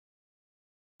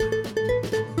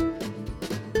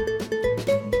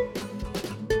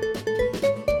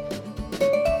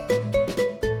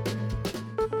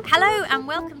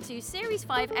to Series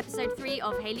 5, Episode 3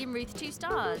 of Hayley and Ruth 2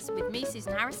 Stars, with me,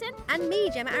 Susan Harrison. And me,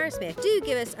 Gemma Arrowsmith. Do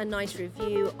give us a nice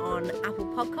review on Apple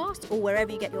Podcasts or wherever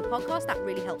you get your podcast. That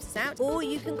really helps us out. Or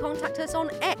you can contact us on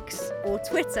X or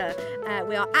Twitter.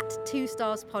 We are at 2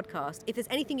 Stars Podcast if there's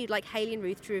anything you'd like Hayley and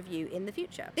Ruth to review in the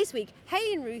future. This week,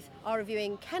 Hayley and Ruth are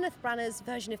reviewing Kenneth Branagh's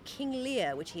version of King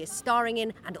Lear, which he is starring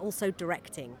in and also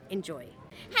directing. Enjoy.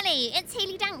 Hello, it's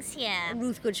Hayley Danks here. And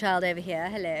Ruth Goodchild over here.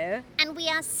 Hello. And we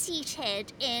are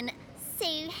seated in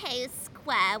Soho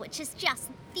Square, which is just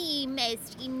the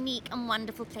most unique and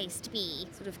wonderful place to be.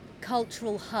 Sort of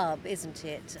cultural hub, isn't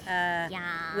it?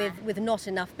 Yeah. With not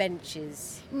enough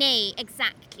benches. No,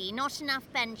 exactly. Not enough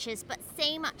benches, but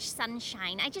so much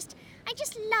sunshine. I just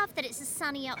love that it's a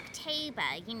sunny October,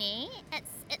 you know?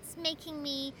 It's making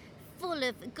me full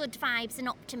of good vibes and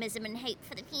optimism and hope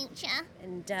for the future.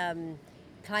 And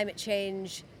climate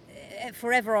change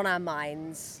forever on our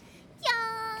minds. Yeah,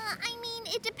 I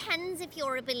mean, it depends if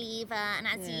you're a believer, and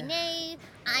as you know,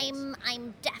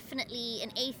 I'm definitely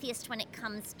an atheist when it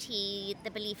comes to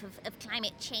the belief of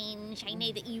climate change. I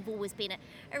know that you've always been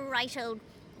a right old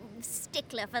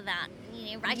stickler for that,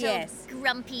 you know, old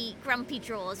grumpy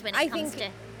draws when it comes to...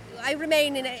 I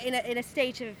remain in a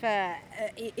state of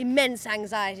immense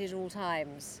anxiety at all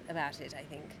times about it, I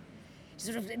think.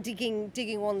 Sort of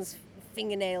digging one's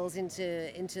fingernails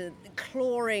into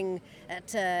clawing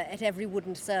at every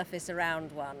wooden surface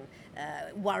around one,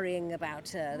 worrying about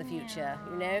the future.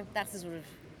 You know, that's the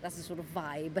sort of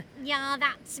vibe. Yeah,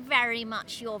 that's very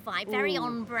much your vibe, very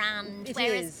on brand. It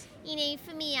Whereas, is. you know,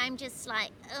 for me, I'm just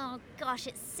like, oh gosh,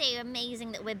 it's so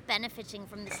amazing that we're benefiting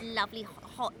from this lovely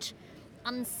hot,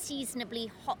 unseasonably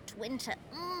hot winter.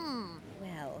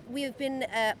 Well, we have been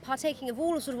partaking of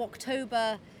all the sort of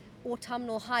October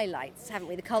autumnal highlights, haven't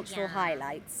we? The cultural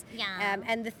highlights. Yeah.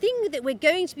 And the thing that we're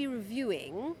going to be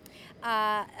reviewing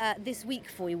this week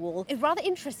for you all is rather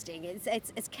interesting.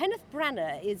 It's Kenneth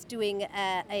Branagh is doing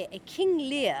a King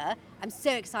Lear. I'm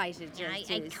so excited to I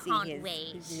see can't his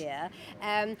wait. Lear.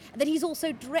 That he's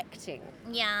also directing.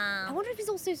 Yeah. I wonder if he's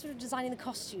also sort of designing the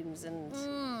costumes and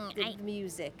the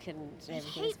music and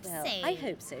everything as well. I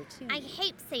hope so too. I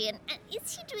hope so. And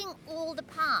is he doing all the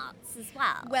parts as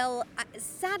well? Well,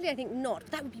 sadly, I think not.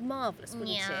 That would be marvellous,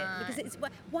 wouldn't it? Because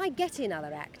why get in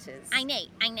other actors? I know.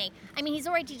 I mean, he's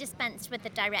already dispensed with the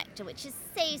director, which is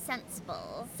so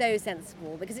sensible. So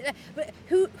sensible. Because but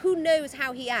who knows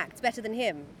how he acts better than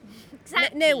him?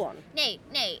 Exactly. No one. No,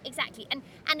 exactly. And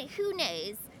who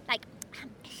knows,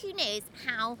 who knows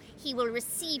how he will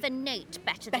receive a note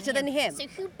better than him. So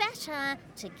who better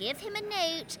to give him a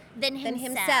note than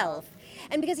himself?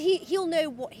 And because he'll know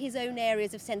what his own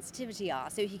areas of sensitivity are,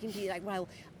 so he can be like, well,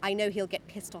 I know he'll get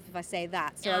pissed off if I say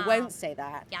that, so I won't say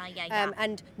that. Yeah.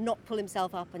 And not pull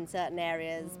himself up in certain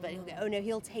areas, but he'll go, oh no,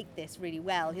 he'll take this really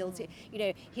well. He'll sort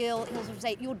of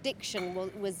say your diction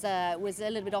was a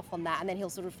little bit off on that, and then he'll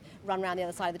sort of run around the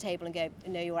other side of the table and go,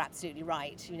 no, you're absolutely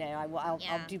right. You know,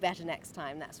 I'll do better next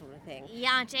time. That sort of thing.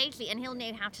 Yeah, totally. And he'll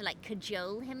know how to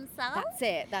cajole himself. That's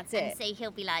it. And so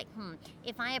he'll be like,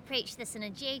 if I approach this in a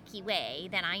jokey way,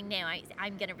 then I know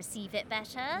I'm going to receive it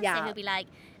better. Yeah. So he'll be like,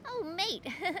 oh, mate,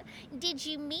 did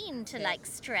you mean to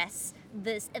stress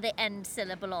the end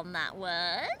syllable on that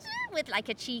word with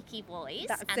a cheeky voice?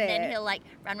 That's and then he'll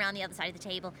run around the other side of the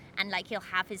table and he'll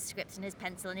have his script and his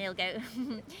pencil and he'll go,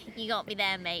 you got me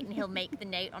there, mate, and he'll make the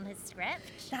note on his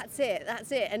script. That's it.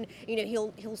 And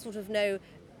he'll sort of know.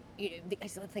 I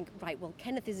sort of think, right, well,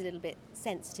 Kenneth is a little bit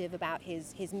sensitive about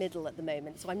his middle at the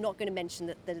moment, so I'm not going to mention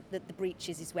that the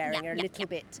breeches he's wearing are a little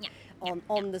bit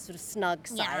on the sort of snug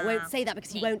side. I won't say that because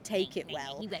he won't take it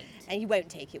well. He won't. And he won't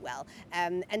take it well.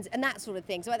 And that sort of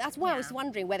thing. So that's why I was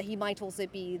wondering whether he might also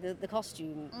be the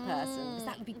costume person, because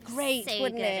that would be great,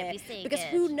 wouldn't it? Because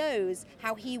who knows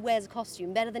how he wears a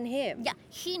costume better than him? Yeah,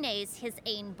 he knows his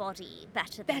own body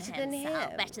better than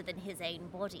himself, better than his own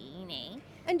body, you know.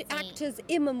 And actors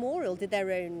immemorial did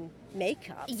their own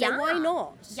makeup, so why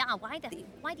not? Yeah, why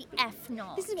the F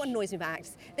not? This is what annoys me about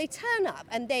actors. They turn up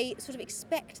and they sort of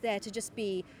expect there to just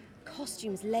be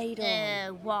costumes laid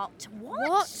on.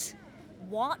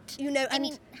 What? You know, I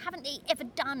mean, haven't they ever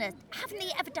done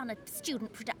a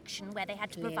student production where they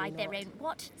had to provide their own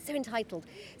what? So entitled.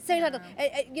 They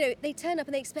turn up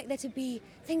and they expect there to be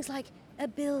things like a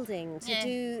building to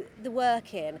do the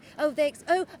work in.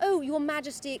 Oh, Your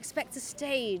Majesty expects a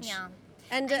stage. Yeah.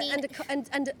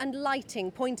 And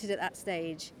lighting pointed at that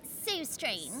stage. So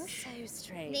strange. So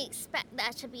strange. They expect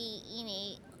there to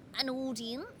be, an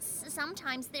audience.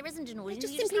 Sometimes there isn't an audience.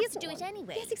 just You just simply have to do isn't it one.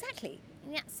 anyway. Yes, exactly.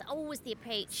 And that's always the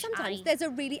approach. Sometimes there's a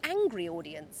really angry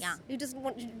audience Yeah. who doesn't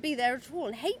want you to be there at all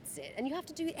and hates it, and you have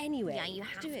to do it anyway. Yeah, you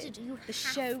have to do The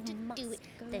show to must do it.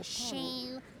 go The on.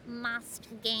 show must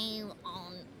go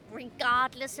on,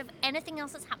 regardless of anything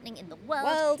else that's happening in the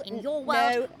world, in your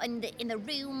world, in the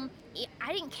room.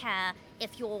 I don't care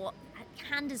if your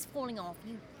hand is falling off.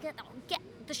 You get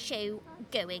the show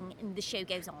going, and the show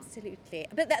goes on. Absolutely.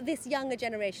 But this younger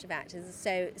generation of actors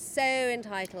is so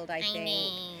entitled, I think.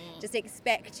 know. Just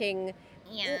expecting,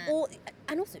 Yeah.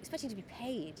 and also expecting to be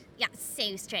paid. Yeah,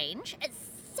 so strange. It's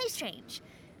so strange.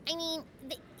 I mean,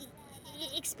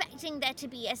 expecting there to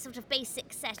be a sort of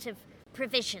basic set of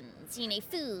provisions,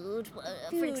 food, for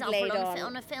Food example, laid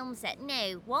on a film set.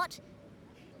 No, what?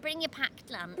 Bring your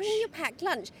packed lunch. Bring your packed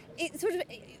lunch. It's sort of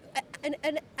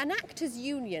an actors'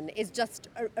 union is just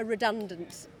a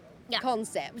redundant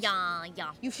concept. Yeah.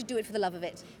 You should do it for the love of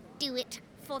it. Do it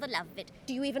for the love of it.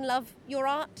 Do you even love your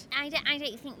art? I don't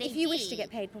think they do. If you wish to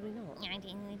get paid, probably not. I don't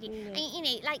think they do.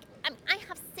 No. I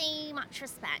have so much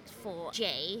respect for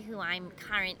Jay, who I'm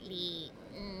currently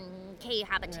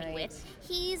cohabiting with.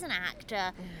 He's an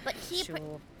actor, but he...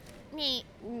 Sure.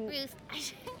 Ruth, I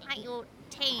don't like your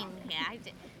tone here.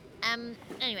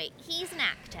 Anyway, he's an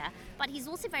actor, but he's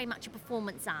also very much a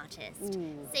performance artist.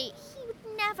 So he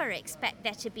would never expect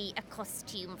there to be a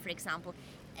costume, for example.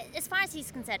 As far as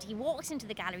he's concerned, he walks into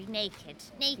the gallery naked,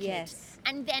 Yes.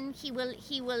 and then he will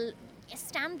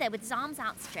stand there with his arms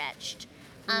outstretched,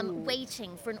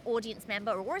 waiting for an audience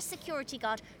member or a security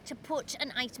guard to put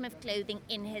an item of clothing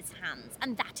in his hands,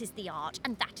 and that is the art,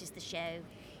 and that is the show.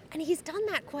 And he's done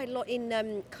that quite a lot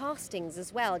in castings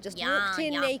as well, just Yeah, walked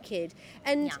in yeah. naked.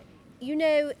 And,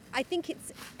 I think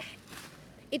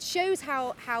it shows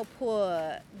how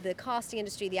poor the casting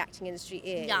industry, the acting industry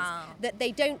is. Yeah. That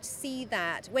they don't see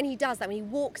that. When he does that, when he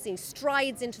walks in,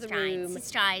 strides into the room. He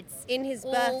strides. In his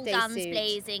all birthday guns suit.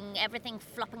 blazing, everything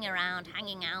flopping around,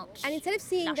 hanging out. And instead of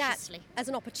seeing lusciously. that as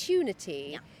an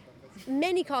opportunity,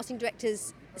 many casting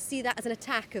directors see that as an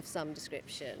attack of some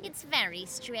description. It's very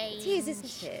strange. It is,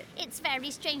 isn't it? It's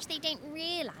very strange. They don't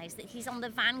realise that he's on the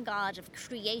vanguard of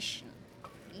creation.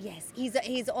 Yes, he's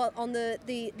on the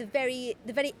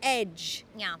very edge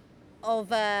Yeah. of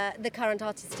the current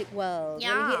artistic world.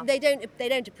 Yeah. And they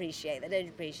don't appreciate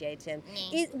him.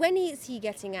 No. When is he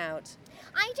getting out?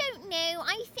 I don't know.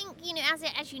 I think,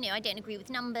 as you know, I don't agree with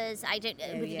numbers. I don't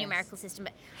with the yes. numerical system,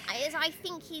 but I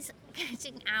think he's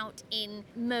getting out in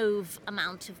mauve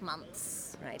amount of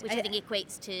months, Right. which I think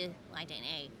equates to, I don't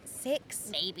know, 6?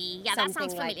 maybe. Yeah, Something that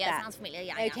sounds familiar. like that. Sounds familiar.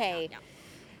 Yeah. Okay. Yeah.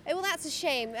 Oh, well, that's a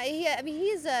shame. He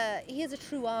is a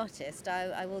true artist.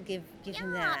 I will give him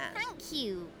Yeah, that. thank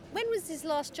you. When was his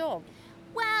last job?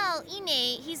 Well,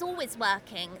 he's always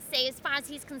working. So as far as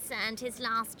he's concerned, his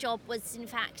last job was in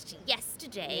fact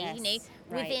yesterday. Yes,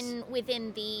 right.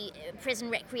 within the prison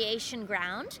recreation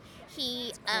ground.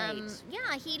 He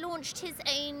he launched his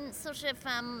own sort of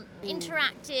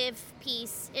interactive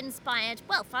piece inspired,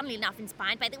 well, funnily enough,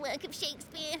 inspired by the work of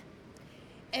Shakespeare.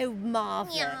 Oh,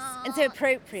 marvellous. Yeah. And so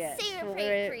appropriate So for what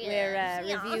appropriate, we're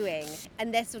yeah. reviewing.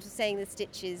 And they're sort of saying the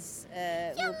stitches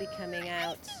will be coming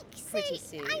out pretty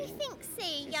soon. I think so,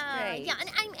 yeah. great. Yeah,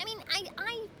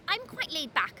 and I'm quite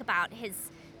laid back about his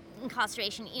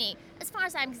incarceration. As far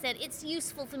as I'm concerned, it's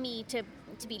useful for me to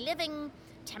be living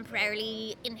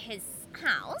temporarily in his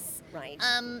house. Right.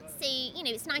 So,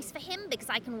 it's nice for him because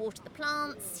I can water the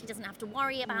plants. He doesn't have to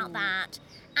worry about that.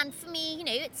 And for me,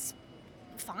 it's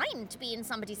fine to be in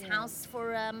somebody's house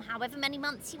for however many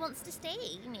months he wants to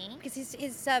stay, Because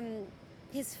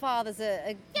his father's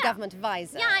a government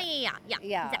advisor. Yeah,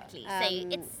 Yeah, exactly. So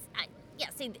it's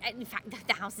so in fact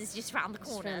the house is just round the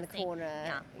corner. Just around the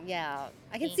corner. Yeah.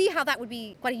 I can see how that would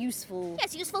be quite a useful. Yeah,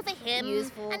 it's useful for him.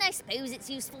 Useful. And I suppose it's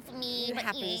useful for me. It but,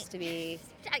 happens to be.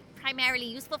 Primarily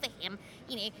useful for him.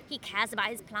 He cares about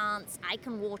his plants. I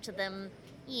can water them.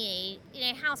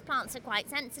 House plants are quite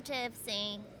sensitive, so...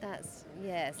 That's,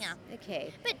 yes. Yeah.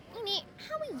 Okay. But,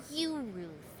 how are you, Ruth?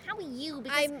 How are you?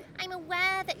 Because I'm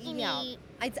aware that,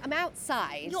 I'm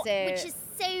outside, so... Which is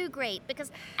so great,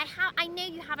 because I know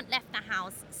you haven't left the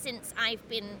house since I've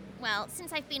been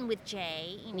with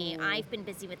Jay. I've been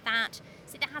busy with that,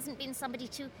 so there hasn't been somebody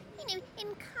to,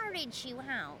 encourage you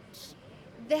out.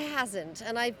 There hasn't,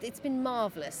 and it's been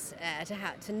marvellous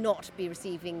to not be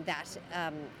receiving that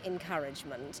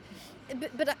encouragement.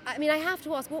 But I have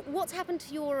to ask, what's happened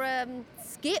to your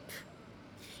skip?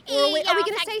 Or are we going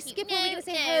to say skip, or are we going to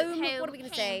say home? What are we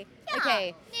going to say? Yeah.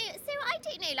 Okay. No, so I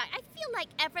don't know, I feel like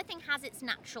everything has its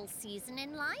natural season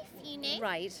in life, you know?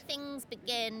 Right. Things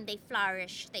begin, they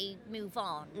flourish, they move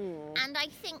on. And I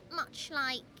think much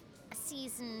like a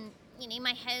season, you know,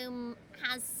 my home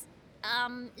has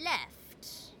left.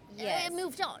 Yes.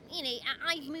 Moved on. You know,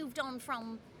 I've moved on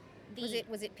from the...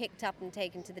 Was it picked up and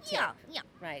taken to the tip? Yeah.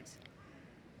 Right.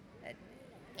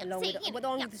 Yeah, Along so, with, you know, but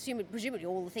along yeah. with presumably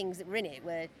all the things that were in it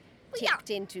were Well, yeah. tipped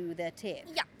into the tip.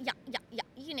 Yeah.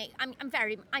 You know, I'm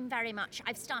very much.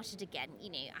 I've started again.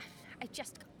 You know, I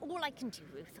just all I can do,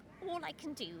 Ruth. All I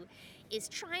can do is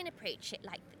try and approach it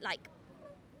like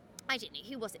I don't know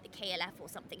who was it, the KLF or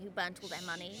something, who burnt all their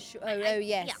money.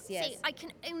 Yes. So I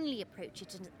can only approach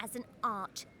it as an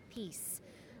art piece.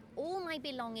 All my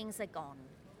belongings are gone.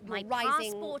 My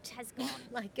rising passport has gone.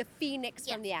 like a phoenix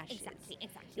from the ashes. Exactly.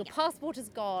 Your passport is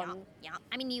gone. Yeah.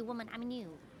 I'm a new woman. I'm a new.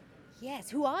 Yes.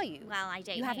 Who are you? Well, I don't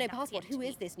know. You have no That's passport. yet to Who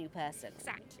is be- this new person?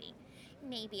 Exactly.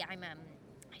 Maybe I'm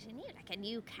I don't know, like a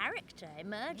new character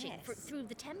emerging Yes. through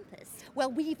the tempest.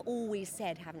 Well, we've always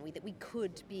said, haven't we, that we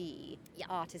could be Yeah.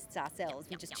 artists ourselves.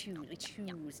 Yeah, we just yeah,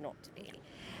 choose not to be.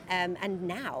 And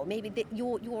now maybe that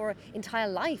your entire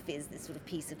life is this sort of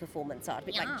piece of performance art, a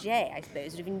bit Yeah. like Jay, I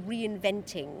suppose, sort of in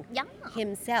reinventing Yeah.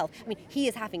 himself. I mean, he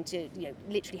is having to,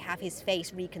 literally have his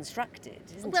face reconstructed,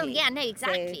 isn't Well, he? yeah, no,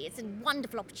 exactly. So, It's a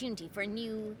wonderful opportunity for a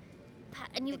new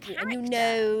character. a new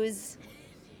nose.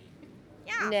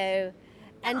 Yeah. No.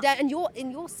 And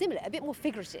you're similar, a bit more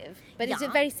figurative, but it's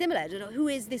Yeah. very similar. Who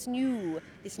is this new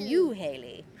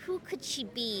Hayley? Who could she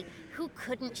be? Who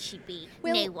couldn't she be?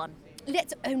 Well, no one.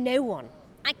 No one.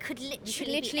 I could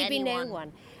literally, literally be no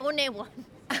one. Or no one.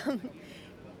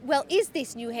 Well, is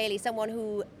this new Hayley someone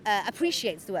who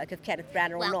appreciates the work of Kenneth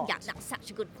Branagh or Well, not? yeah, that's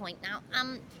such a good point. Now,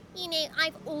 you know,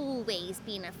 I've always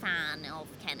been a fan of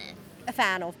Kenneth. A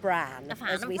fan of Bran, A fan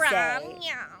as of we Bran, say.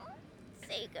 yeah.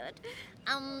 So good.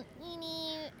 You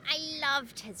know, I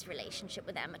loved his relationship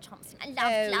with Emma Thompson.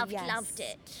 I loved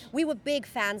it. We were big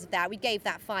fans of that. We gave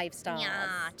that 5 stars.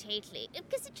 Yeah, totally.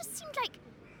 Because it just seemed like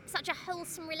such a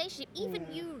wholesome relationship. Even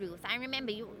you, Ruth, I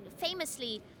remember you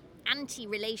famously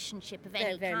anti-relationship of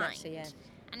any very kind. much so, yeah.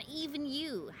 And even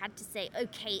you had to say,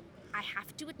 okay, I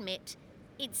have to admit,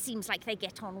 it seems like they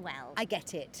get on well. I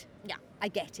get it. Yeah. I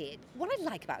get it. What I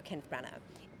like about Kenneth Branagh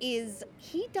is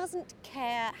he doesn't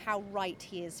care how right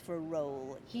he is for a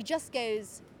role. He just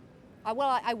goes, I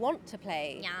want to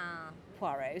play Yeah.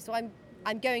 Poirot, so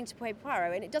I'm going to play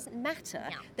Poirot, and it doesn't matter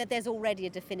that there's already a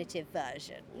definitive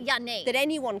version. Yeah, no. That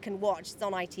anyone can watch. It's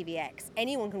on ITVX.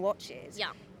 Anyone can watch it.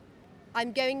 Yeah.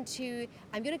 I'm going to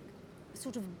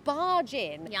sort of barge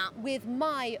in with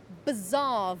my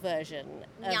bizarre version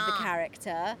of the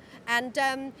character, and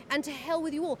to hell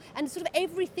with you all. And sort of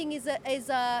everything is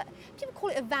a people call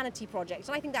it a vanity project,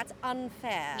 and I think that's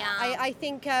unfair. Yeah. I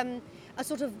think a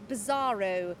sort of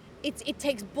bizarro. It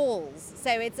takes balls,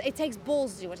 so it takes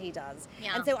balls to do what he does,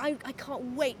 and so I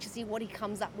can't wait to see what he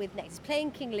comes up with next. He's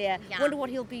playing King Lear. Wonder what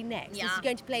he'll be next. Is he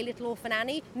going to play Little Orphan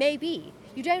Annie? Maybe.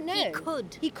 You don't know.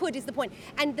 He could Is the point.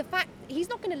 And the fact he's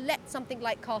not going to let something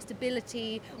like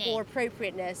castability or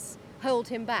appropriateness hold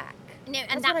him back. No,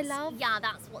 and that's what I love. Yeah,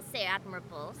 that's what's so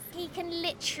admirable. He can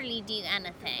literally do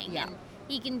anything. Yeah. And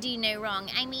he can do no wrong.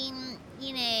 I mean,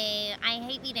 you know, I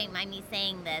hope you don't mind me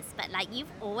saying this, but like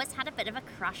you've always had a bit of a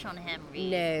crush on him,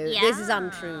 Ruth. No, this is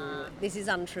untrue. This is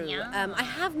untrue. Yeah. I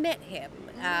have met him.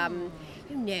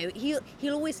 You know,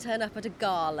 he'll always turn up at a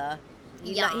gala.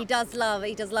 He does love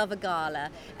a gala,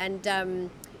 and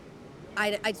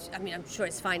I mean, I'm sure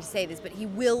it's fine to say this, but he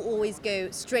will always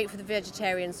go straight for the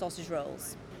vegetarian sausage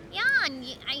rolls. Yeah, and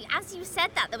as you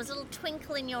said that, there was a little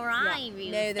twinkle in your eye,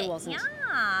 Ruth. No, there wasn't.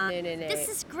 Yeah. No. This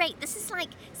is great. This is like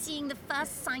seeing the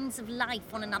first signs of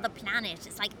life on another planet.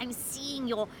 It's like I'm seeing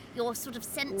your sort of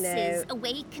senses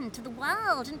awaken to the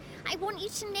world. And I want you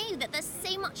to know that there's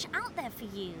so much out there for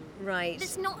you. Right.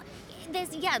 There's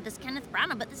Kenneth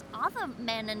Branagh, but there's other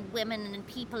men and women and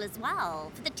people as well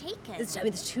for the taking.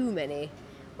 There's too many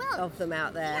of them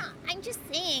out there. Yeah, I'm just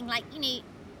saying, like, you know,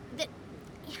 that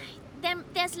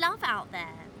there's love out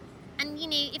there. And, you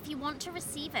know, if you want to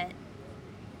receive it,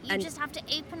 you just have to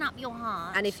open up your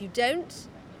heart. And if you don't,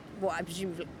 I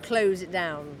presume close it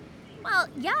down. Well,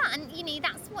 yeah, and, you know,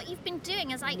 that's what you've been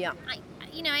doing.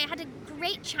 I had a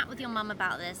great chat with your mum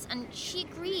about this, and she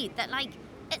agreed that, like,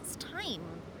 it's time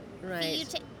for you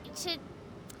to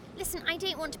listen. I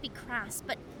don't want to be crass,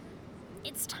 but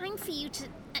it's time for you to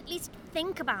at least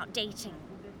think about dating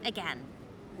again.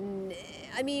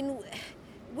 I mean,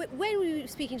 when were you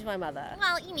speaking to my mother?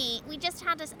 Well, you know, we just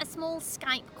had a small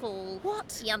Skype call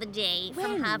What? the other day When?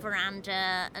 from her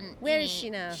veranda, and Where is she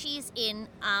now? She's in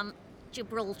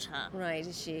Gibraltar. Right,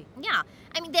 is she? Yeah,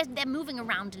 I mean, they're moving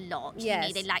around a lot. Yes.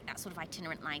 You know, they like that sort of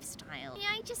itinerant lifestyle. Yeah,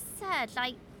 I just said,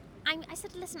 like, I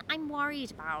said, listen, I'm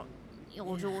worried about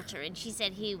your daughter. And she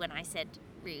said, who? And I said,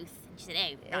 Ruth. And she said,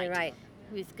 oh, right. Right.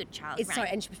 Ruth, good child, It's, right. Sorry,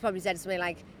 and she probably said something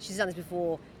like, she's done this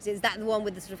before. Is that the one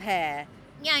with the sort of hair?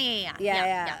 Yeah.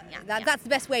 That's the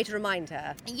best way to remind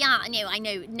her. Yeah, I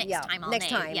know. Next time I'll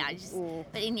next know. time. Yeah,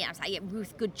 but in the end, I was like,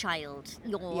 Ruth, good child,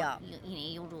 your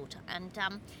daughter. And,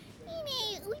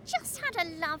 we just had a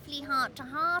lovely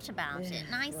heart-to-heart about it.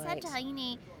 And I said to her,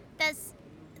 there's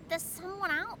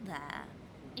someone out there.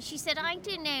 And she said, I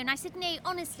don't know. And I said, no,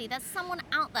 honestly, there's someone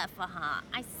out there for her.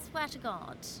 I swear to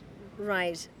God.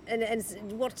 Right. And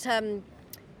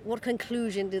what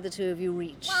conclusion did the two of you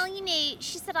reach? Well,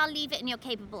 she said, I'll leave it in your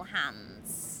capable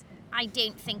hands. I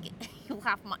don't think you'll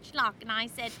have much luck. And I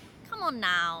said, come on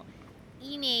now.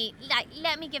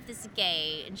 Let me give this a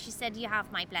go. And she said, you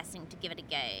have my blessing to give it a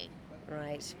go.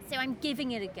 Right. So I'm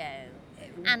giving it a go.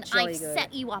 And I've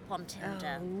set you up on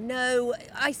Tinder. Oh, no.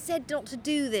 I said not to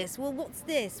do this. Well, what's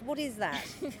this? What is that?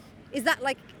 Is that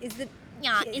like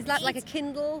a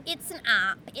Kindle? It's an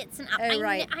app. Oh,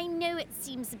 right. I know it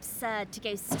seems absurd to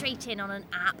go straight in on an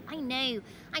app. I know.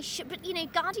 I should, but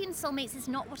Guardian Soulmates is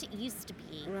not what it used to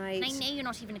be. Right. And I know you're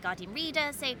not even a Guardian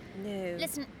reader, so no.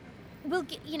 Listen, we'll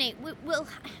get,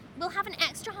 we'll have an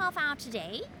extra half hour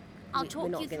today. I'll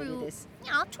talk you through.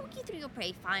 Yeah, I'll talk you through your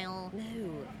profile. No.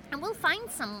 And we'll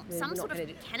find some sort of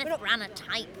Kenneth Branagh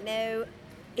type. No.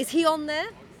 Is he on there?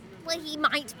 Well, he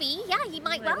might be. Yeah, he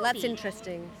might well be. That's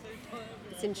interesting.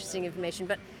 It's interesting information,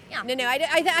 but yeah. No.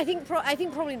 I think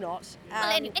probably not.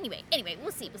 Well, anyway,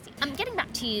 we'll see. Getting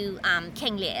back to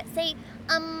King Lear. Say,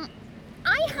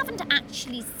 I haven't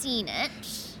actually seen it.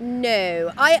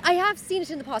 No, I have seen it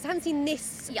in the past. I haven't seen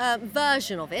this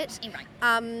version of it,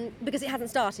 right? Because it hasn't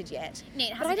started yet. No, it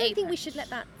hasn't. But I don't think we should let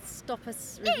that stop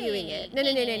us reviewing it.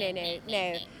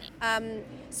 No.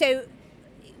 So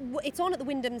it's on at the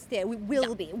Wyndham's Theatre.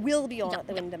 Will be on at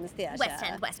the Wyndham's Theatre.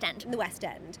 West End. The West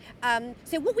End.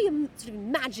 So what we sort of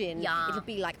imagine it'll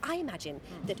be like, I imagine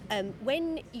that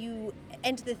when you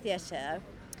enter the theatre,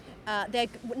 they're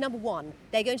number one.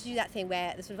 They're going to do that thing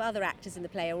where the sort of other actors in the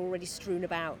play are already strewn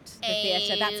about the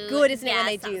theatre. That's good, isn't it? When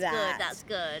they do that. That's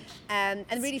good. And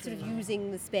really sort of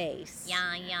using the space.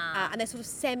 Yeah. And they're sort of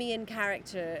semi in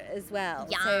character as well.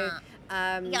 Yeah.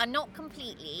 So, not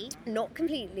completely. Not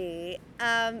completely.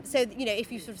 So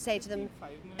if you sort of say to them,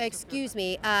 "Excuse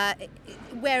me,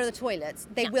 where are the toilets?"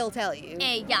 They will tell you.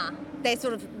 Yeah. They're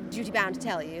sort of duty bound to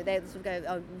tell you. They sort of go,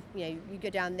 "Oh, you go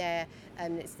down there,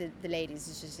 and it's the ladies.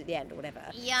 It's just at the end or whatever."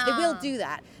 Yeah. So they will do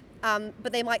that.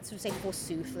 But they might sort of say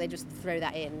forsooth, or they just throw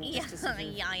that in. Yeah. Sort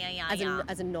of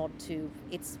as a nod to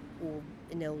it's all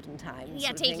in olden times. Yeah,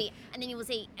 sort of totally. thing. And then you will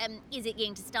say, "Is it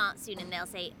going to start soon?" And they'll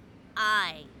say,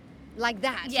 "Aye." Like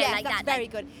that. Yeah, yes, like that's that. very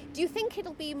good. Do you think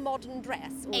it'll be modern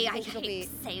dress? Or do you think it'll be?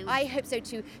 So. I hope so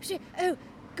too. Oh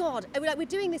God! We're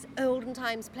doing this olden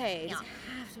times play. Does it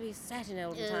have to be set in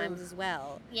olden times as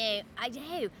well? Yeah, I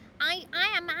do. I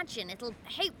imagine it'll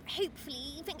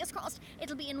hopefully, fingers crossed,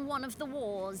 it'll be in one of the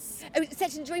wars. Oh, it's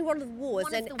set during one of the wars,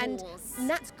 One of the wars. And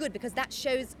that's good because that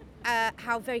shows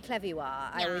how very clever you are.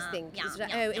 I always think.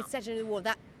 It's set in a war.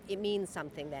 That it means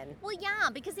something then. Well, yeah,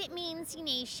 because it means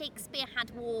Shakespeare had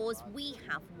wars, we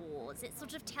have wars. It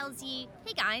sort of tells you,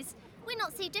 hey guys, we're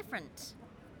not so different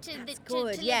to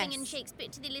living in Shakespeare,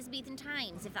 to the Elizabethan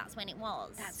times, if that's when it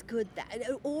was. That's good.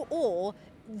 Or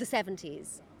the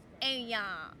 70s. Oh yeah.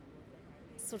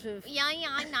 Sort of. Yeah,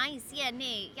 nice. Yeah, no,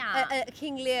 yeah.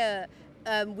 King Lear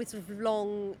with sort of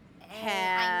long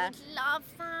hair. I would love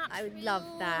that. I would love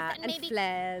that. And maybe,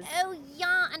 flares. Oh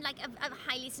yeah, and like a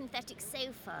highly synthetic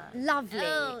sofa. Lovely.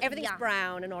 Oh, Everything's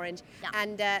brown and orange. Yeah.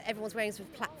 And everyone's wearing sort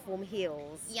of platform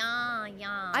heels. Yeah.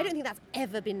 I don't think that's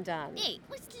ever been done. No,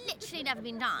 it's literally never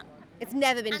been done. It's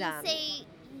never been done. And say,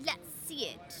 let's see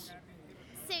it.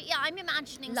 So yeah, I'm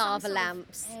imagining lava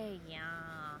lamps. Oh yeah.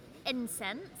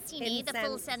 Incense, the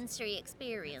full sensory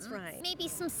experience. That's right. Maybe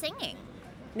some singing.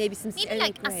 Maybe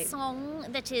like a song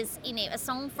that is, a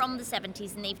song from the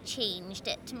 70s and they've changed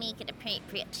it to make it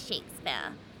appropriate to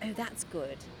Shakespeare. Oh, that's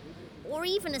good. Or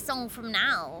even a song from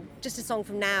now. Just a song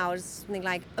from now, just something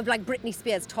like Britney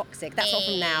Spears' Toxic. That's not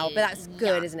from now, but that's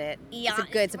good, isn't it? Yeah.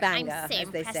 It's a banger, I'm so as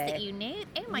they impressed say. that you know.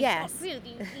 Oh my Yes. God, Ruth,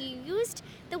 you used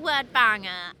the word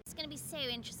banger. It's going to be so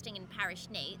interesting in Parish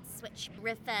Notes, which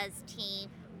refers to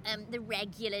the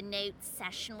regular notes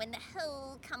session when the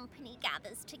whole company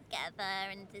gathers together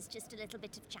and there's just a little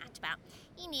bit of chat about,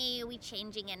 are we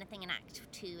changing anything in Act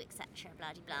 2, etc., blah,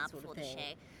 blah, blah, before the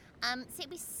show. So it'd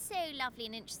be so lovely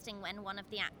and interesting when one of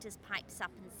the actors pipes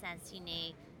up and says,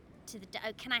 to the,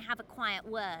 can I have a quiet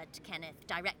word, Kenneth,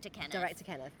 Director Kenneth? Director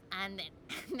Kenneth. And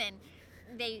then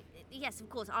they, yes, of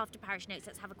course, after Parish Notes,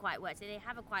 let's have a quiet word. So they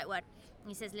have a quiet word. And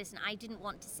he says, listen, I didn't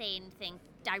want to say anything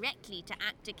directly to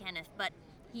Actor Kenneth, but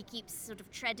he keeps sort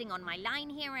of treading on my line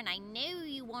here, and I know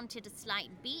you wanted a slight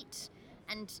beat.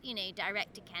 And,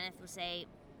 Director Kenneth will say,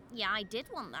 yeah, I did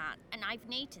want that, and I've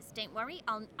noticed. Don't worry,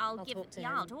 I'll talk to him.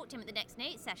 I'll talk to him at the next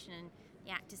note session. And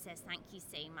the actor says, thank you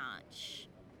so much.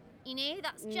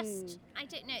 That's just, I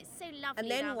don't know, it's so lovely. And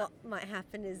then what might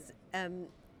happen is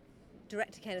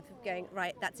Director Kenneth going,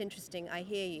 right, that's interesting, I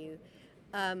hear you.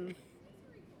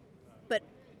 But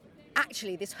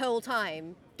actually, this whole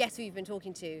time, guess who you've been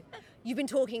talking to? You've been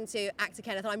talking to Actor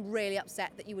Kenneth, and I'm really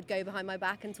upset that you would go behind my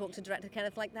back and talk to Director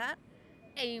Kenneth like that.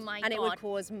 Oh my God. And it would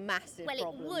cause massive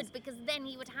problems. Well, it would, because then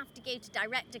he would have to go to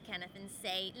Director Kenneth and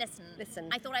say, listen,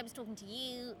 I thought I was talking to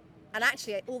you. And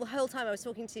actually, the whole time I was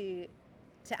talking to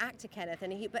Actor Kenneth,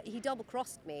 and he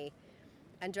double-crossed me.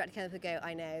 And Director Kenneth would go,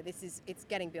 I know, it's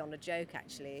getting beyond a joke,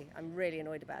 actually. I'm really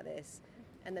annoyed about this.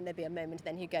 And then there'd be a moment,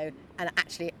 then he'd go, and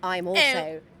actually, I'm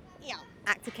also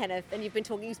Actor Kenneth, and you've been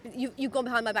talking, you've gone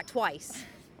behind my back twice.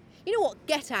 You know what,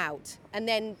 get out. And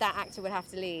then that actor would have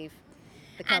to leave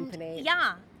the company.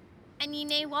 And you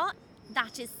know what?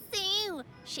 That is so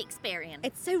Shakespearean.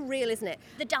 It's so real, isn't it?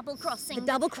 The double-crossing.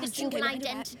 The dual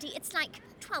identity. It's like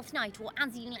Twelfth Night or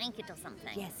As You Like It or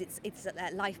something. Yes, it's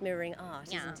life-mirroring art,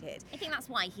 isn't it? I think that's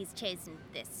why he's chosen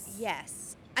this.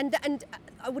 Yes. And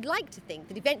I would like to think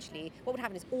that eventually what would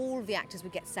happen is all of the actors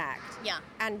would get sacked. Yeah.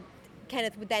 And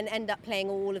Kenneth would then end up playing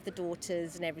all of the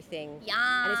daughters and everything.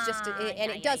 Yeah. And it's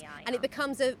just, and it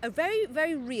becomes a very,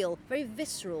 very real, very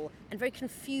visceral, and very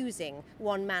confusing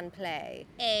one-man play.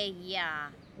 Yeah.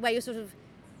 Where you're sort of,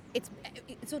 it's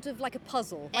sort of like a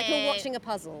puzzle, like you're watching a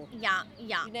puzzle. Yeah. You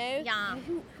know? Yeah.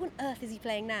 Who on earth is he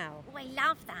playing now? Oh, I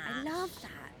love that. I love that.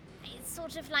 It's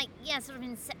sort of like, sort of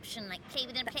Inception, like play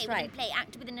within a play That's within right. a play,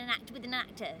 actor within an actor within an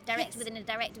actor, director within a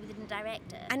director within a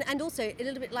director. And also a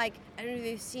little bit like, I don't know if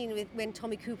you've seen when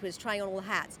Tommy Cooper is trying on all the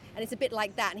hats, and it's a bit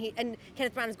like that, and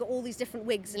Kenneth Branagh's got all these different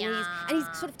wigs, and he's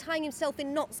sort of tying himself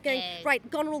in knots, going, right,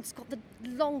 Goneril's got the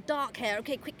long dark hair,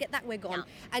 okay, quick, get that wig on. Yeah.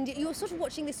 And you're sort of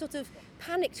watching this sort of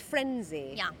panicked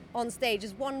frenzy on stage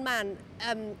as one man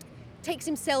takes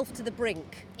himself to the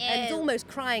brink and is almost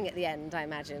crying at the end, I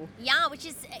imagine. Yeah, which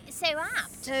is so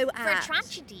apt. So apt. For a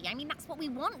tragedy. I mean, that's what we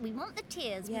want. We want the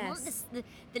tears. Yes. We want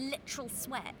the literal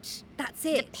sweat. That's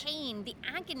it. The pain, the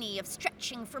agony of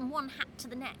stretching from one hat to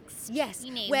the next. Yes.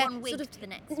 Where one wig sort of to the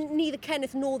next. Neither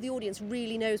Kenneth nor the audience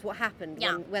really knows what happened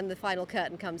when the final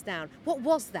curtain comes down. What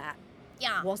was that?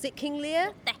 Yeah. Was it King Lear?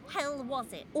 What the hell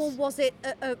was it? Or was it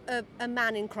a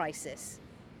man in crisis?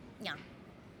 Yeah.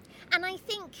 And I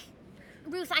think,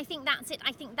 Ruth, I think that's it.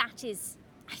 I think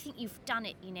you've done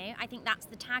it, I think that's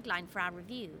the tagline for our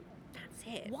review. That's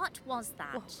it. What was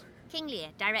that? What? King Lear,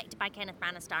 directed by Kenneth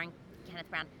Branagh, starring Kenneth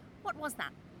Branagh. What was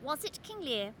that? Was it King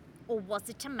Lear, or was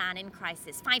it a man in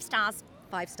crisis? 5 stars.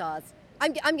 5 stars.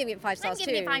 I'm giving it 5 stars too. I'm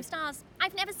giving it 5 stars.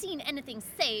 I've never seen anything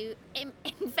so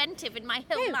inventive in my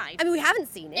whole life. I mean, we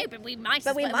haven't seen it. No, but we might.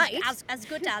 But we might. As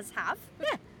good as have.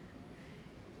 Yeah.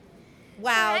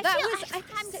 Wow,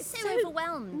 I'm so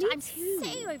overwhelmed. Me I'm too.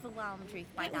 so overwhelmed, Ruth,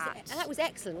 by that. That was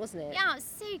excellent, wasn't it? Yeah, it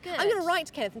was so good. I'm going to write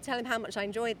to Kenneth and tell him how much I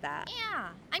enjoyed that. Yeah,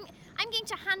 I'm going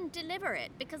to hand deliver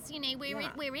it because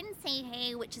we're in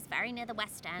Soho, which is very near the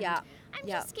West End. Yeah. I'm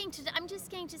just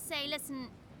going to say, listen,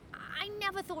 I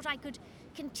never thought I could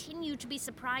continue to be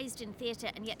surprised in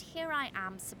theatre, and yet here I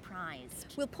am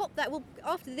surprised. We'll pop that.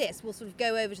 After this, we'll sort of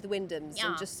go over to the Wyndhams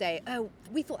and just say, oh,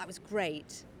 we thought that was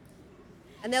great.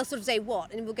 And they'll sort of say,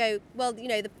 what? And we'll go, well,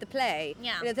 the play.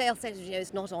 Yeah. They'll say,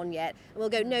 it's not on yet. And we'll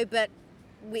go, no, but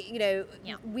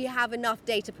we have enough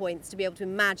data points to be able to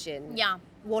imagine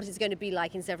what it's going to be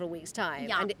like in several weeks' time.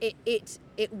 Yeah. And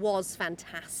it was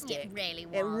fantastic. It really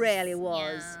was. It really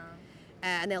was.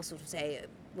 Yeah. And they'll sort of say,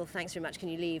 well, thanks very much, can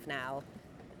you leave now?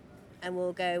 And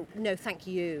we'll go, no, thank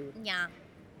you. Yeah.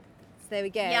 So there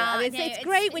we go. Yeah, I mean, it's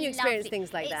great when you experience lovely.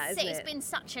 things like that, isn't it? It's been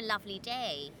such a lovely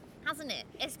day, hasn't it?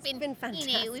 It's been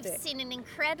fantastic. We've seen an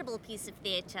incredible piece of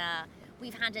theatre.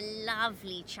 We've had a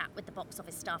lovely chat with the box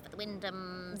office staff at the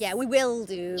Wyndhams. Yeah, we will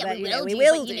do. Yeah, but, we will do. We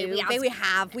will but, do. We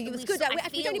have. We don't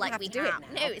even like have we to do it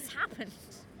now. No, it's happened.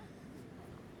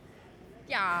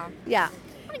 Yeah. Yeah.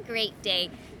 What a great day.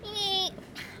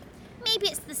 Maybe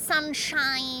it's the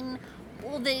sunshine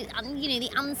or the the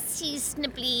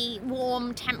unseasonably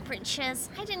warm temperatures.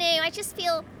 I don't know. I just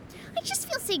feel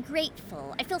so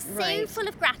grateful. I feel so full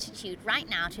of gratitude right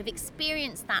now to have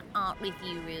experienced that art with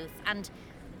you, Ruth. And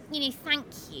thank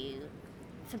you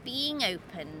for being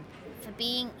open, for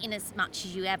being in as much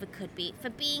as you ever could be, for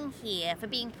being here, for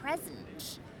being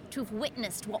present, to have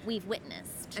witnessed what we've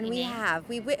witnessed. And we have.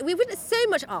 We've witnessed so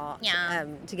much art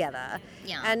together.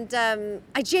 Yeah. And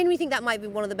I genuinely think that might be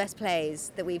one of the best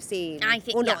plays that we've seen. I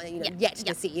think, or not yet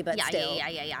to see, but still.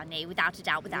 Yeah. No, without a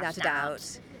doubt, without a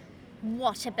doubt.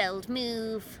 What a bold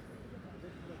move.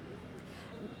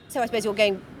 So I suppose you're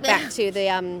going back to the...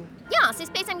 Yeah, so I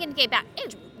suppose I'm going to go back... Oh,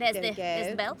 there's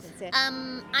the bell. That's it.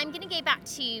 I'm going to go back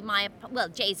to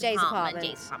Jay's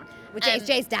apartment. Which is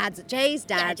Jay's dad's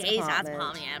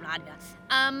apartment. Yeah, blah,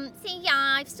 blah. So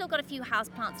yeah, I've still got a few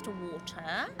houseplants to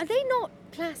water. Are they not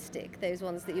plastic? Those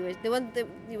ones that you were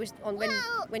on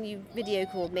when you video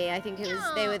called me? I think it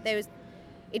was they was.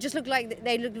 It just looked like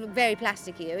they looked very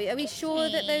plasticky. Are we sure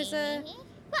that those are?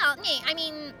 Well, no, I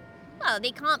mean,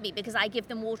 they can't be because I give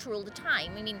them water all the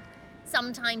time. I mean,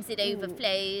 sometimes it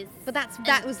overflows. But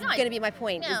that was going to be my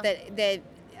point. Is that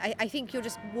I think you're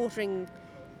just watering.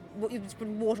 You just put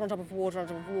water on top of water on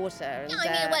top of water. And,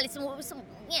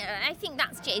 I think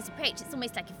that's Jay's approach. It's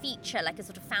almost like a feature, like a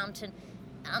sort of fountain.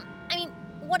 I mean,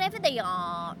 whatever they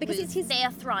are, because they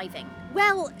are thriving.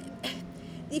 Well,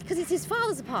 because it's his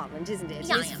father's apartment, isn't it?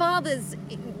 Yeah, his father's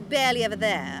barely ever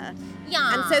there.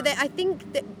 Yeah. And so I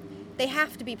think that they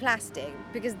have to be plastic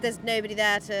because there's nobody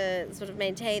there to sort of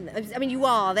maintain them. I mean, you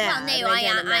are there. Well, no, I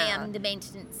am the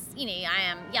maintenance. I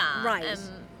am. Yeah. Right.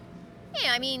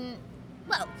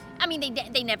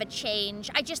 They never change.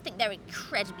 I just think they're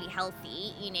incredibly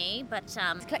healthy, but... It's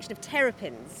a collection of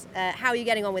terrapins. How are you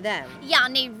getting on with them? Yeah,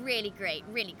 no, really great,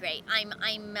 really great. I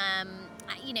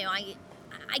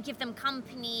give them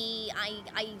company,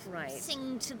 I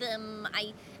sing to them,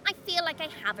 I feel like I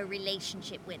have a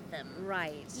relationship with them.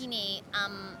 Right.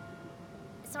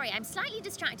 Sorry, I'm slightly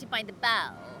distracted by the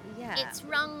bell. Yeah. It's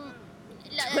rung...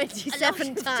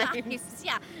 27 times.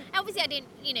 Yeah. Obviously, I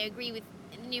didn't, agree with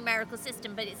the numerical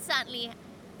system, but it certainly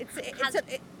do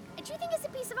you think it's a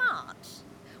piece of art?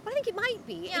 Well, I think it might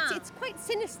be. Yeah. It's quite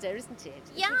sinister, isn't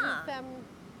it? Yeah. It's sort of,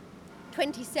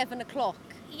 27 o'clock.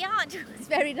 Yeah. It's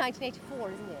very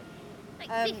 1984, isn't it?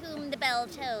 Like, to whom the bell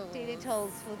tolls. It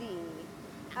tolls for thee.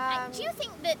 Do you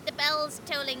think that the bell's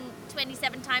tolling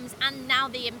 27 times and now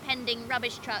the impending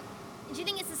rubbish truck, do you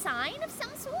think it's a sign of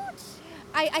some sort?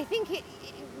 I think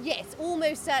yes,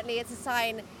 almost certainly it's a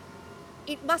sign.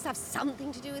 It must have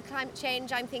something to do with climate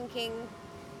change, I'm thinking.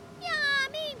 Yeah,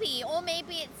 maybe. Or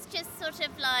maybe it's just sort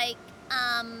of like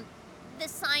the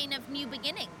sign of new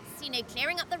beginnings,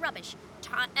 clearing up the rubbish,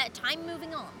 time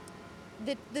moving on.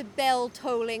 The bell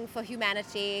tolling for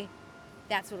humanity,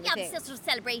 that sort of thing. Yeah, it's sort of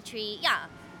celebratory, yeah.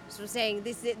 Sort of saying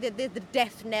this is the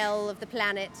death knell of the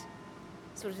planet,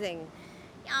 sort of thing.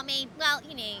 Yeah, I mean,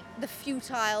 the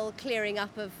futile clearing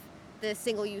up of the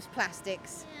single-use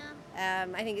plastics. Yeah.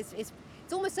 I think it's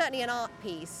almost certainly an art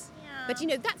piece. Yeah.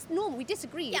 But that's normal. We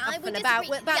disagree often about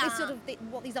this sort of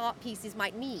what these art pieces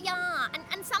might mean. Yeah,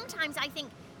 and sometimes I think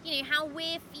how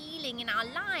we're feeling in our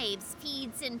lives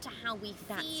feeds into how we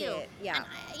feel. That's it. Yeah.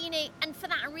 And and for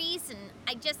that reason,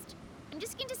 I'm just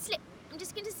going to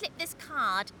slip this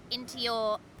card into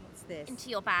your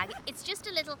bag. It's just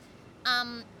a little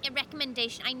a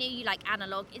recommendation. I know you like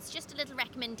analog. It's just a little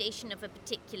recommendation of a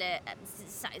particular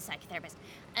psychotherapist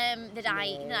that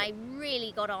I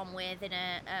really got on with in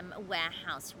a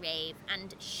warehouse rave,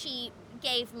 and she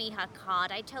gave me her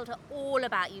card. I told her all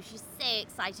about you. She's so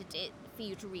excited for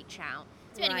you to reach out.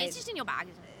 So anyway, it's just in your bag.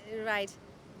 Right.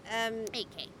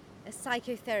 Okay. A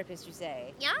psychotherapist, you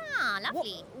say? Yeah,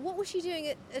 lovely. What was she doing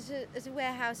at a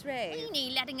warehouse rave?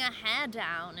 Letting her hair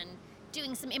down and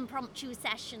doing some impromptu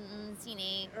sessions,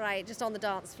 Right, just on the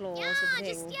dance floor. Yeah, sort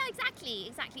of thing.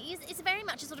 exactly. It's very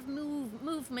much a sort of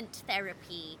movement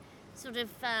therapy, sort of,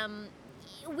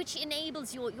 which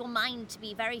enables your mind to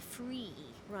be very free.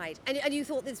 Right, and you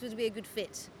thought this would be a good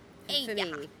fit for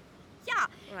me? Yeah,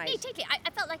 right. No, totally. I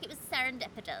felt like it was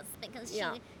serendipitous because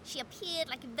she appeared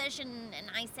like a vision, and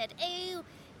I said, oh,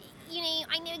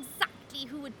 I know exactly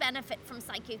who would benefit from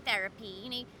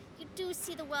psychotherapy. You do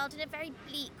see the world in a very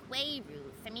bleak way,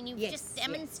 Ruth. I mean, you've just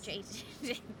demonstrated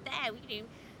it there.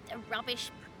 The rubbish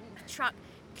truck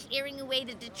clearing away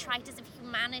the detritus of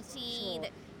humanity.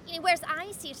 Sure. Whereas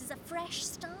I see it as a fresh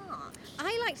start.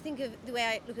 I like to think of the way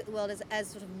I look at the world as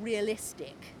sort of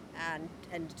realistic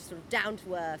and sort of down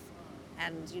to earth,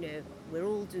 and we're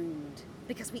all doomed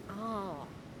because we are,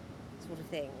 sort of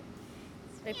thing.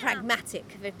 It's a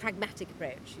very pragmatic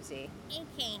approach, you see.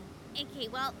 Okay.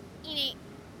 Well,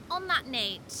 on that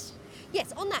note.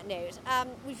 Yes, on that note,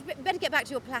 we should better get back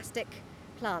to your plastic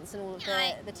plants and all of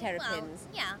the terrapins.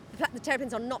 Well, yeah. The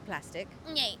terrapins are not plastic.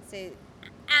 Yeah. So.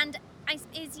 And I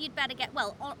suppose you'd better get,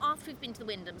 after we've been to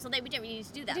the Wyndhams, although we don't really need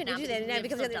to do that We don't now need to do that now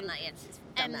because we've done that yet.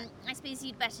 done that. I suppose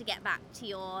you'd better get back to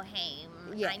your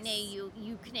home. Yes. I know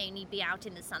you can only be out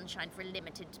in the sunshine for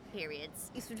limited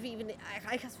periods. You sort of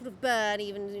I sort of burn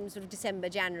even in sort of December,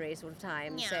 January sort of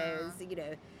time. Yeah. So,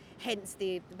 hence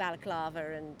the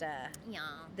balaclava and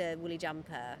the woolly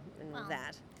jumper and all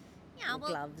that. Yeah, and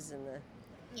gloves and the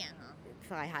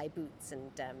thigh-high boots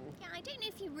and... I don't know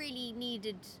if you really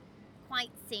needed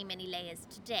quite so many layers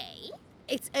today.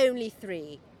 It's only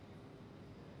 3.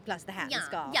 Plus the hat and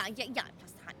scarf. Yeah,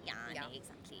 plus the hat, no,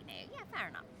 exactly, no. Yeah, fair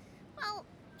enough. Well,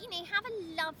 have a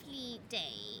lovely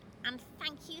day, and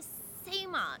thank you so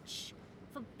much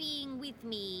for being with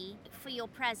me, for your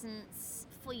presence,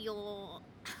 for your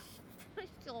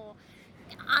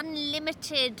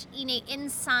unlimited,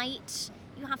 insight.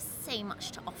 You have so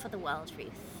much to offer the world,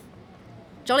 Ruth.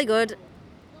 Jolly good.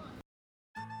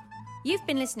 You've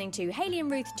been listening to Hayley and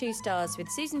Ruth 2 Stars with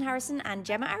Susan Harrison and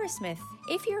Gemma Arrowsmith.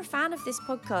 If you're a fan of this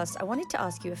podcast, I wanted to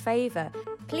ask you a favour.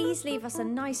 Please leave us a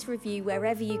nice review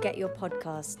wherever you get your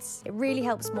podcasts. It really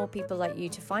helps more people like you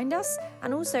to find us,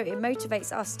 and also it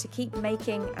motivates us to keep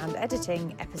making and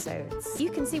editing episodes. You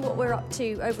can see what we're up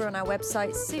to over on our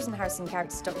websites,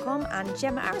 susanharrisoncharacters.com and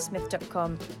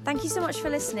gemmaarrowsmith.com. Thank you so much for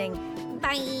listening.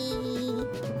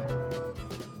 Bye.